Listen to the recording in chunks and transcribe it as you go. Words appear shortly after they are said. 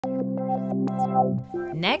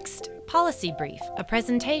Next, Policy Brief, a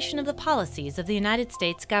presentation of the policies of the United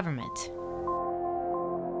States government.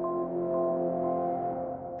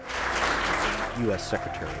 U.S.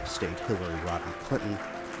 Secretary of State Hillary Rodham Clinton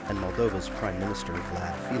and Moldova's Prime Minister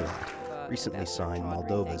Vlad Filat recently signed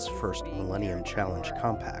Moldova's first Millennium Challenge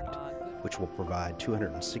Compact, which will provide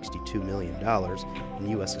 $262 million in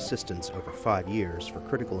U.S. assistance over 5 years for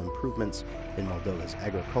critical improvements in Moldova's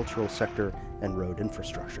agricultural sector and road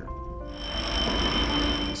infrastructure.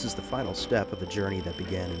 This is the final step of a journey that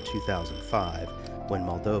began in 2005 when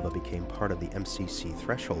Moldova became part of the MCC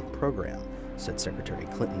threshold program, said Secretary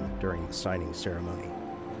Clinton during the signing ceremony.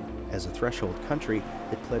 As a threshold country,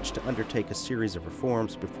 it pledged to undertake a series of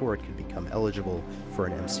reforms before it could become eligible for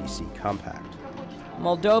an MCC compact.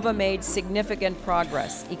 Moldova made significant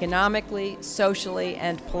progress economically, socially,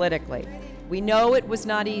 and politically. We know it was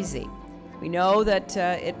not easy. We know that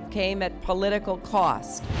it came at political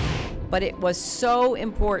cost, but it was so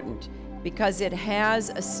important because it has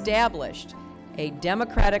established a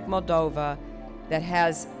democratic Moldova that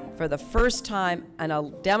has, for the first time,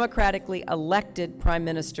 a democratically elected prime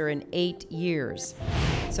minister in 8 years.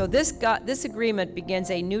 So this agreement begins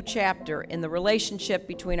a new chapter in the relationship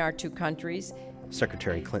between our two countries.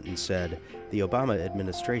 Secretary Clinton said, "The Obama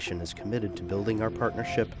administration is committed to building our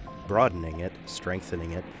partnership, broadening it,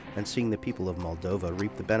 strengthening it, and seeing the people of Moldova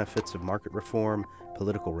reap the benefits of market reform,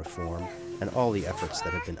 political reform, and all the efforts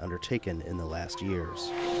that have been undertaken in the last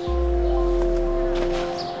years."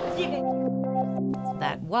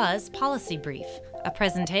 That was Policy Brief, a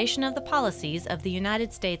presentation of the policies of the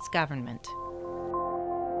United States government.